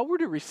to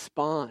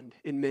respond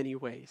in many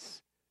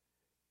ways.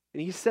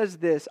 And he says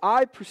this,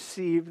 I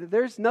perceive that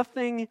there's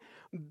nothing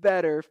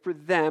better for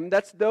them.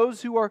 That's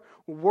those who are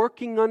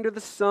working under the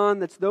sun.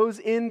 That's those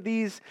in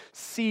these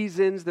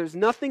seasons. There's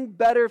nothing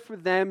better for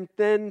them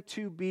than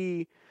to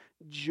be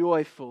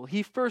joyful.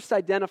 He first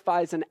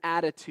identifies an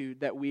attitude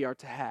that we are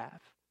to have.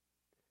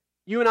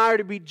 You and I are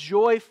to be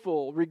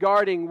joyful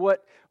regarding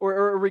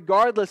or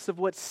regardless of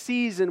what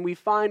season we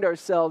find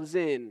ourselves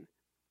in.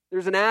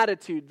 There's an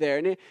attitude there,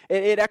 and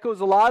it echoes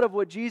a lot of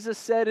what Jesus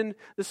said in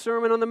the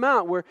Sermon on the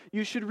Mount, where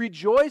you should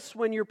rejoice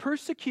when you're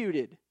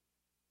persecuted.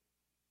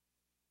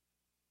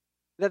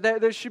 That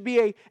there should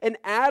be an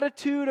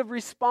attitude of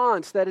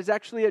response that is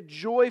actually a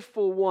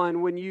joyful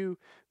one when you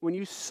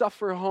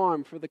suffer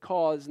harm for the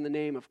cause in the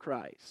name of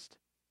Christ.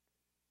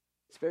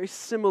 It's very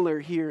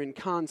similar here in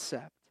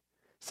concept.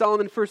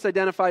 Solomon first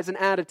identifies an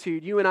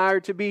attitude. You and I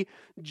are to be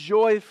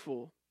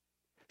joyful.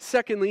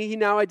 Secondly, he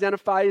now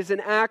identifies an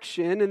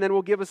action, and then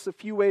will give us a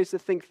few ways to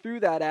think through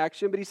that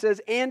action. But he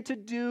says, and to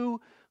do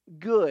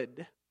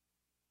good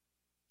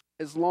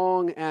as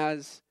long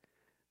as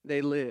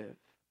they live.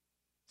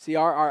 See,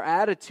 our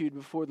attitude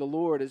before the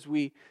Lord as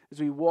we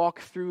walk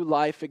through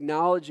life,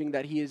 acknowledging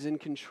that he is in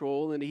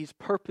control and he's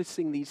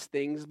purposing these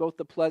things, both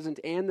the pleasant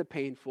and the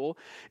painful,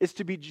 is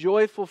to be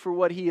joyful for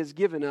what he has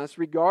given us,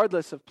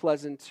 regardless of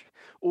pleasant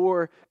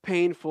or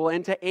painful,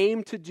 and to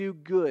aim to do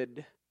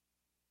good.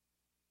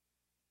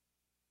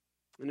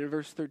 And in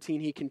verse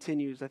 13, he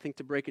continues, I think,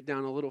 to break it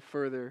down a little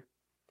further.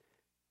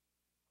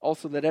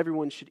 Also, that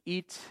everyone should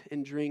eat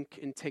and drink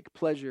and take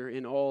pleasure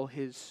in all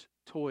his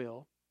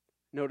toil.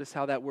 Notice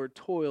how that word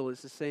toil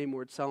is the same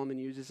word Solomon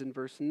uses in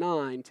verse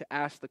 9 to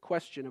ask the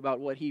question about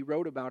what he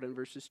wrote about in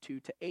verses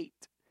 2 to 8.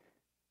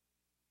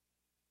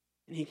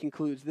 And he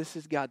concludes, this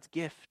is God's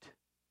gift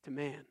to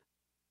man.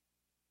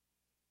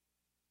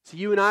 So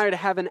you and I are to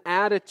have an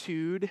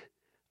attitude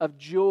of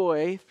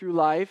joy through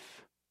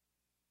life.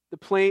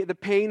 The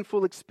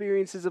painful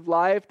experiences of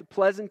life, the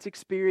pleasant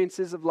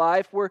experiences of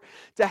life. We're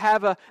to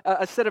have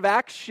a set of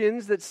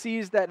actions that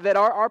sees that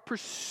our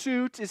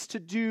pursuit is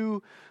to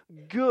do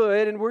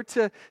good, and we're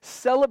to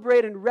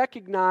celebrate and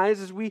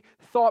recognize, as we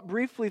thought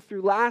briefly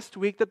through last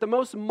week, that the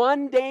most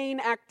mundane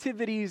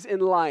activities in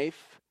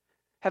life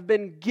have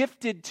been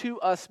gifted to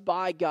us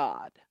by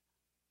God.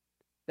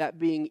 That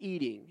being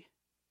eating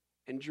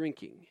and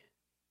drinking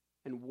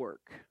and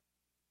work.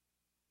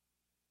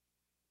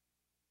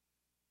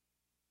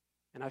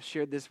 And I've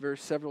shared this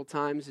verse several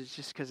times. It's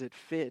just because it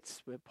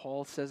fits. But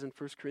Paul says in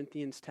 1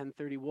 Corinthians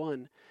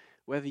 10:31,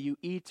 whether you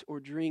eat or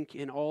drink,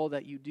 in all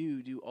that you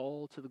do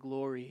all to the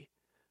glory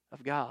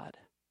of God.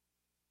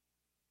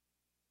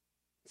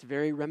 It's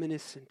very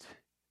reminiscent.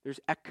 There's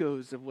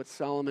echoes of what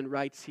Solomon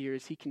writes here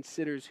as he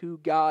considers who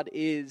God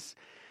is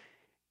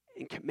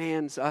and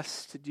commands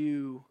us to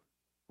do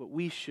what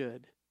we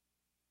should.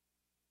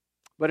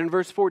 But in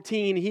verse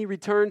 14, he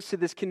returns to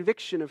this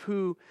conviction of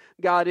who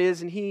God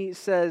is, and he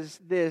says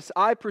this,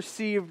 I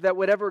perceive that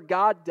whatever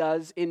God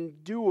does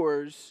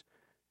endures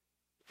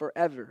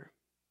forever.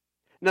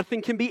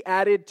 Nothing can be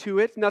added to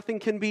it. Nothing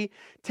can be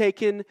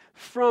taken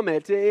from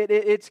it.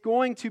 It's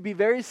going to be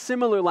very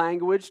similar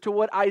language to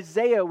what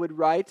Isaiah would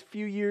write a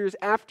few years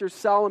after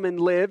Solomon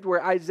lived,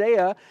 where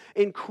Isaiah,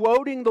 in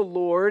quoting the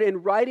Lord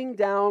and writing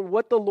down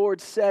what the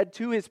Lord said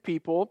to his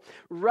people,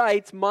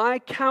 writes, my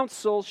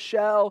counsel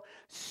shall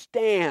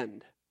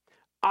stand.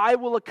 I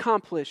will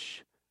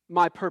accomplish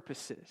my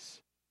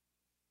purposes.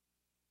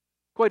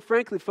 Quite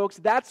frankly, folks,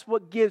 that's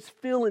what gives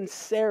Phil and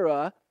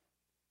Sarah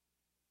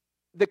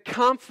the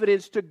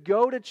confidence to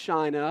go to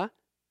China,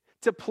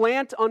 to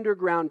plant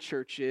underground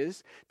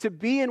churches, to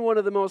be in one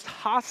of the most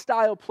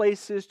hostile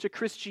places to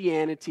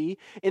Christianity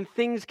and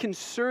things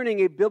concerning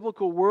a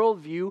biblical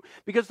worldview,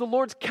 because the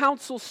Lord's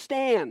counsel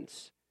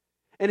stands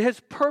and his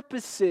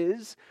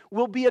purposes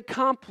will be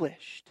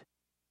accomplished.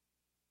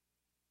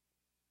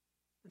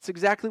 That's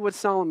exactly what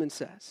Solomon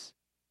says.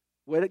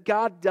 What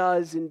God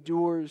does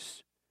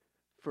endures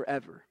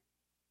forever.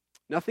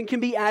 Nothing can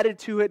be added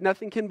to it,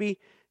 nothing can be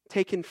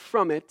taken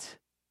from it.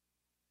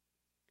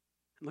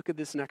 Look at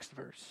this next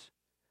verse.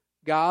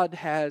 God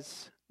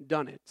has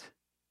done it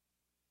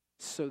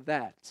so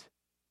that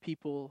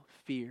people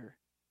fear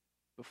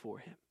before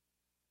him.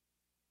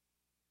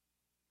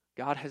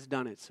 God has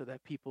done it so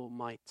that people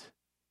might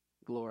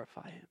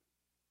glorify him.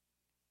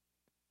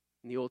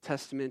 In the Old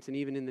Testament and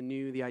even in the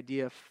New, the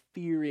idea of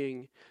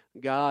fearing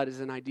God is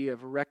an idea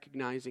of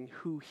recognizing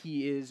who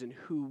he is and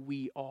who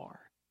we are.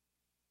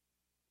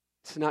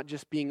 It's not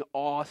just being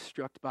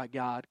awestruck by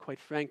God. Quite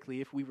frankly,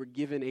 if we were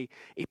given a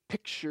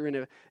picture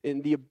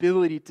and the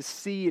ability to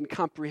see and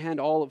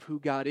comprehend all of who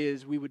God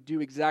is, we would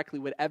do exactly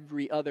what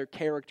every other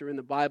character in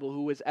the Bible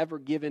who was ever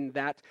given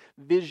that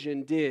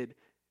vision did,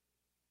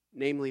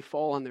 namely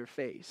fall on their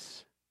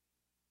face.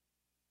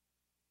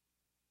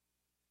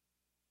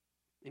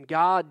 And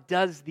God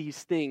does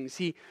these things.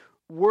 He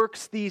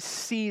works these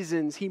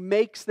seasons. He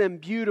makes them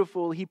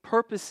beautiful. He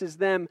purposes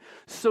them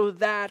so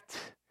that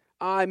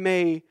I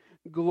may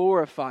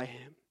glorify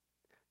him.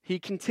 He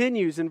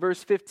continues in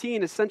verse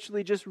 15,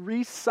 essentially just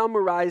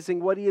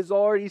re-summarizing what he has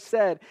already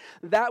said.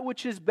 That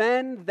which has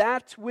been,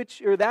 that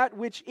which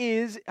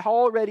is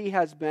already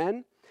has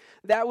been.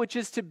 That which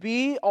is to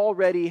be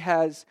already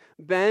has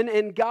been.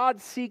 And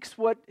God seeks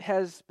what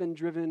has been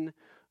driven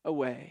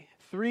away.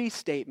 3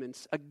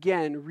 statements,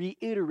 again,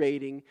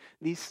 reiterating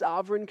the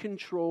sovereign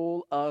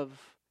control of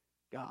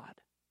God.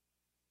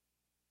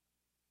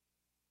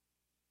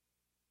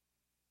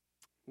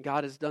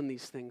 God has done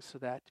these things so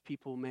that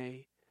people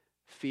may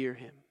fear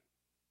him.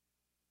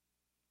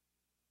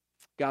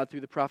 God,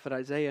 through the prophet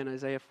Isaiah in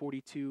Isaiah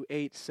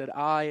 42:8 said,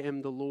 I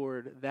am the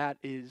Lord, that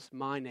is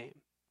my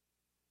name.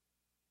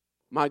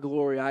 My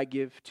glory I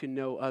give to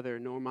no other,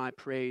 nor my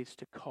praise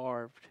to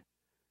carved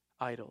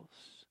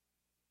idols.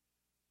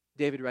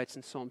 David writes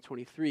in Psalm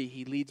 23,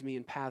 he leads me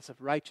in paths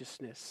of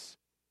righteousness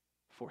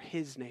for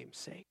his name's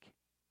sake.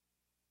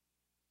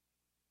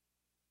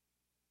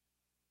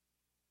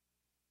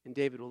 And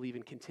David will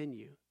even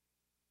continue.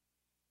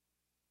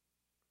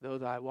 Though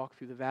I walk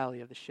through the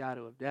valley of the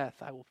shadow of death,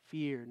 I will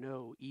fear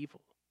no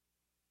evil.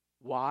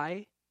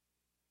 Why?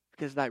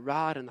 Because thy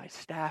rod and thy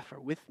staff are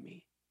with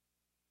me.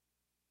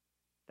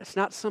 That's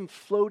not some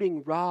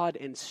floating rod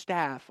and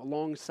staff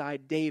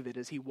alongside David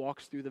as he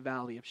walks through the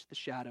valley of the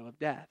shadow of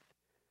death.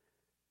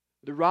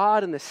 The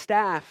rod and the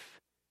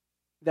staff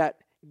that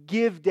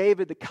give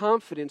David the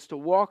confidence to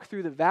walk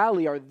through the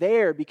valley are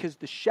there because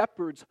the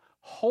shepherd's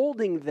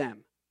holding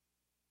them.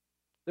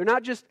 They're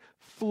not just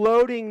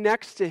floating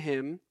next to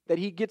him, that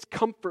he gets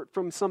comfort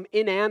from some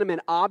inanimate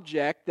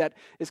object that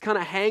is kind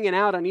of hanging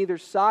out on either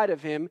side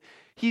of him.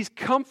 He's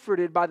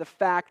comforted by the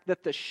fact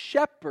that the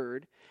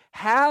shepherd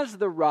has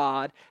the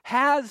rod,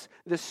 has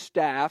the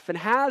staff, and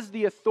has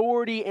the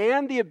authority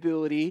and the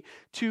ability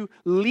to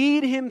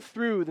lead him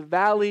through the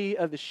valley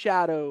of the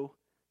shadow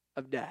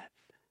of death.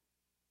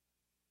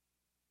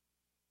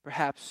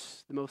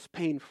 Perhaps the most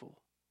painful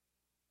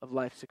of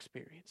life's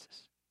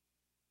experiences.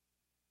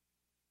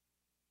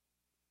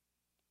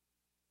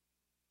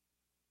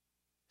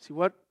 See,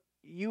 what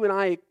you and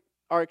I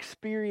are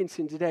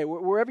experiencing today,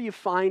 wherever you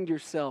find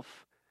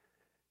yourself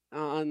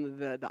on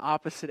the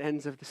opposite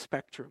ends of the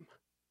spectrum,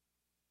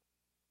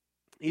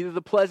 either the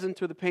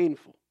pleasant or the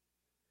painful,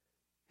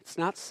 it's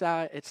not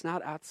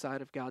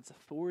outside of God's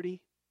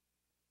authority.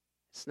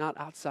 It's not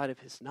outside of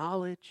his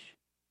knowledge.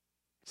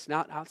 It's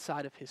not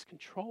outside of his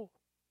control.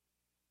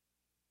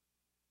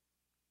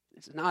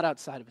 It's not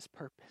outside of his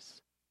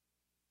purpose.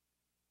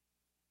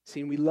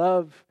 See, we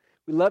love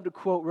to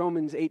quote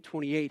Romans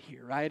 8:28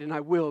 here, right? And I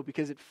will,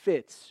 because it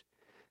fits.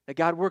 That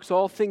God works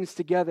all things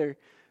together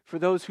for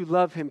those who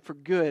love him for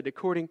good,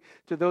 according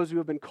to those who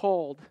have been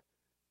called.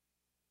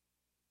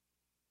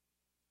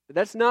 But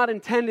that's not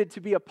intended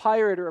to be a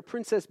pirate or a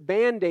princess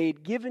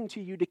Band-Aid given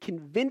to you to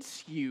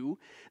convince you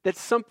that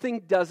something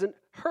doesn't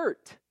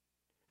hurt.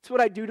 It's what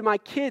I do to my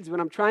kids when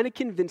I'm trying to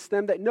convince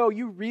them that, no,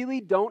 you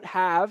really don't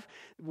have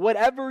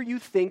whatever you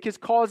think is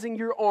causing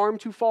your arm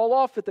to fall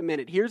off at the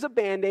minute. Here's a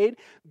Band-Aid.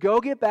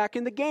 Go get back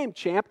in the game,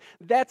 champ.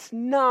 That's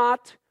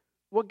not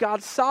what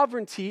God's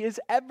sovereignty is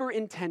ever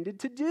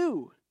intended to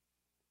do.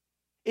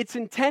 It's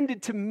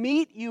intended to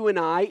meet you and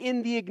I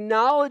in the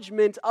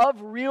acknowledgement of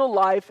real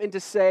life and to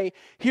say,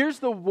 here's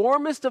the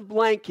warmest of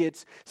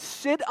blankets,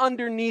 sit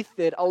underneath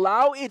it,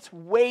 allow its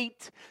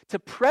weight to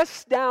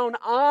press down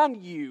on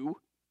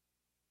you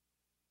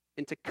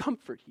and to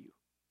comfort you.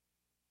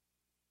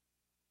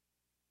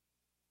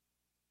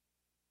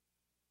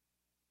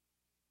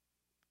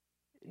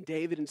 And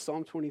David in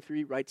Psalm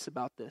 23 writes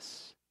about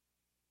this.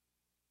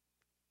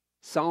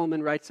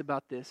 Solomon writes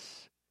about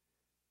this.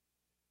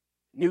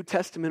 New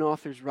Testament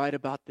authors write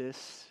about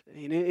this.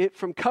 And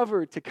from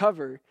cover to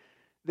cover,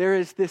 there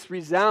is this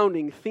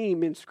resounding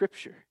theme in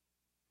Scripture.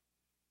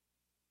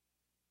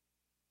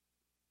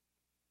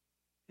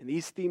 And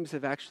these themes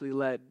have actually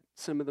led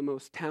some of the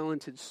most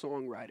talented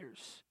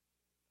songwriters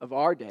of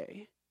our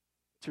day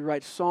to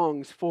write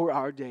songs for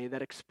our day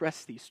that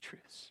express these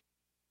truths.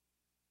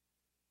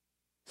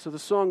 So the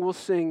song we'll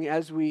sing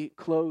as we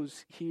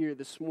close here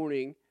this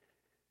morning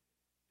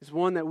is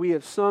one that we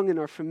have sung and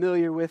are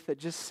familiar with that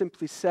just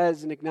simply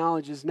says and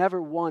acknowledges,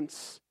 never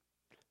once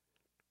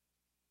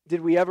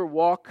did we ever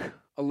walk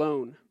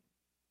alone.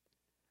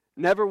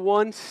 Never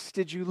once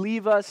did you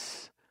leave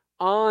us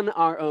on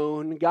our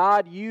own.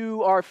 God,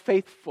 you are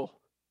faithful.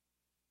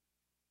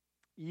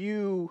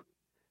 You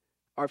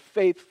are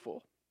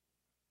faithful.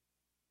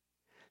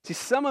 See,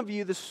 some of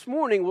you this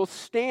morning will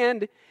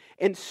stand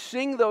and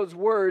sing those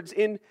words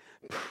in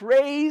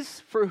praise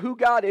for who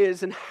God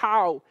is and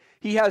how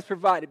He has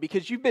provided,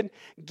 because you've been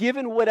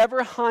given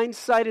whatever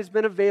hindsight has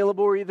been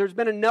available, or there's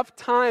been enough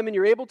time and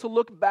you're able to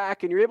look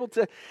back and you're able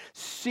to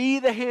see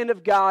the hand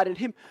of God and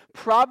Him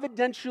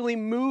providentially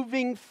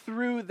moving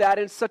through that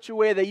in such a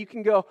way that you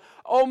can go,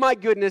 oh my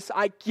goodness,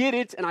 I get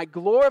it and I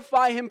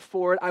glorify Him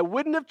for it. I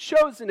wouldn't have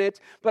chosen it,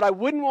 but I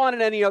wouldn't want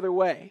it any other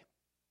way.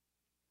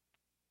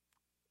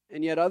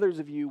 And yet others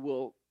of you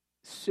will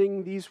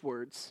sing these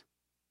words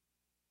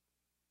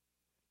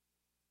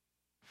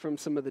from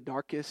some of the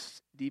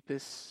darkest,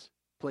 deepest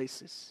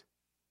places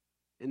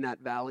in that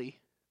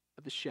valley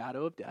of the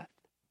shadow of death.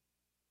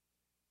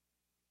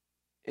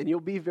 And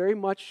you'll be very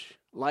much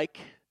like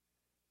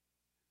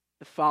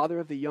the father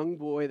of the young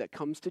boy that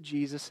comes to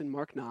Jesus in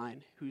Mark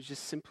 9, who's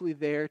just simply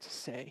there to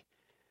say,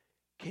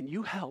 can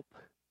you help?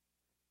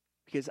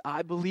 Because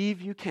I believe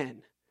you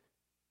can,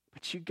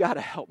 but you got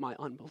to help my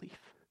unbelief.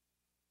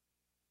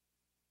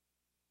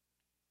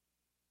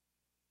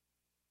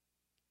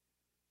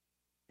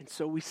 And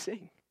so we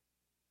sing.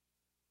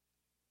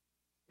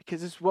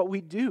 Because it's what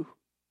we do.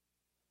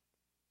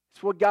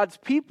 It's what God's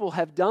people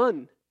have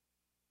done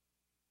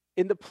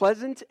in the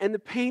pleasant and the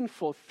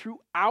painful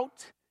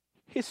throughout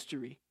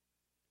history.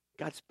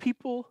 God's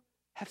people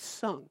have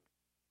sung.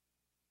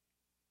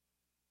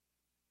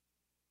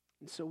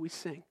 And so we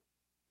sing.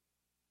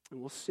 And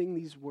we'll sing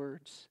these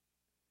words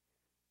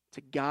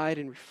to guide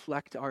and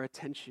reflect our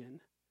attention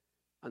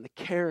on the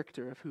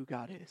character of who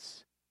God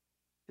is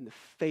and the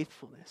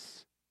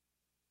faithfulness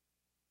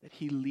that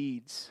He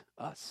leads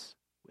us